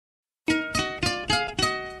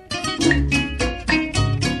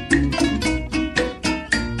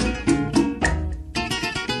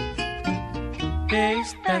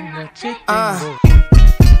tengo.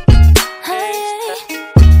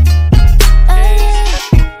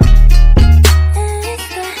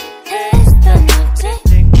 Esta noche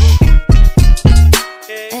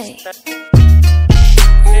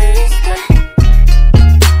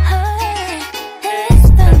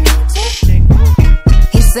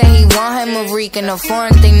He said he want him a Rican, a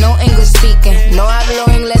foreign thing, no English speaking. No hablo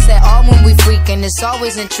inglés at all when we freaking. It's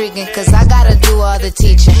always intriguing, cause I gotta do all the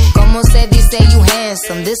teaching. Como se dice, you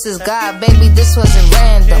handsome. This is God, baby, this wasn't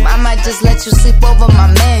random. I might just let you sleep over my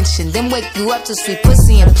mansion, then wake you up to sweet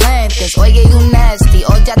pussy and plantains. Oye, you nasty,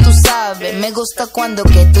 oh ya tú sabes. Me gusta cuando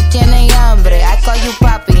que tú tienes hambre. I call you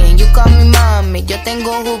papi and you call me mommy. Yo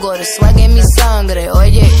tengo jugo de swag en mi sangre,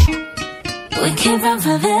 oye. we came from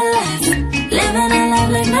favelas, living a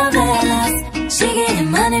life like novelas. She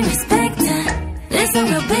getting money, respect her. This a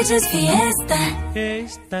real bitches fiesta.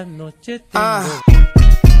 Esta noche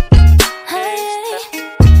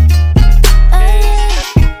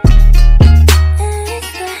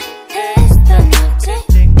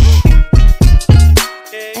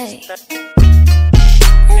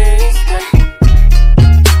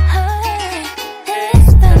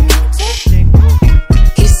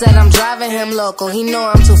said I'm driving him local. He know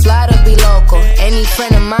I'm too fly to be local. Any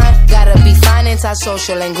friend of mine gotta be fine,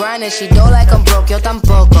 antisocial and grinding. She don't like I'm broke, yo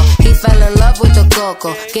tampoco. He fell in love with the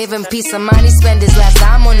coco. Gave him peace of mind, he spent his last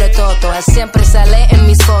dime on the toto. Él siempre sale en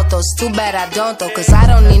mis fotos. Too bad I don't though, cause I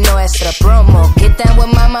don't need no extra promo. Get down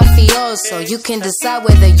with my mafioso. You can decide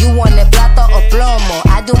whether you want el plato o plomo.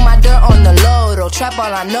 I do my dirt on the lotto. Trap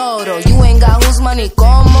all I know though. You ain't got whose money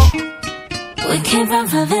como. We came from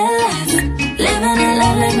favelas, living a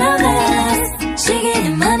life like novelas. She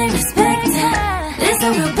getting money, respect her. This a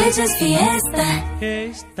real bitches fiesta.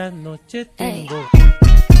 Esta noche tengo.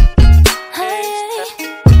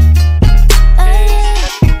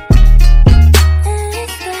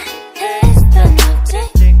 Esta noche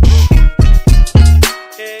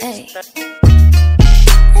Esta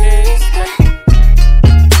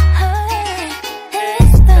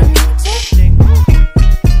noche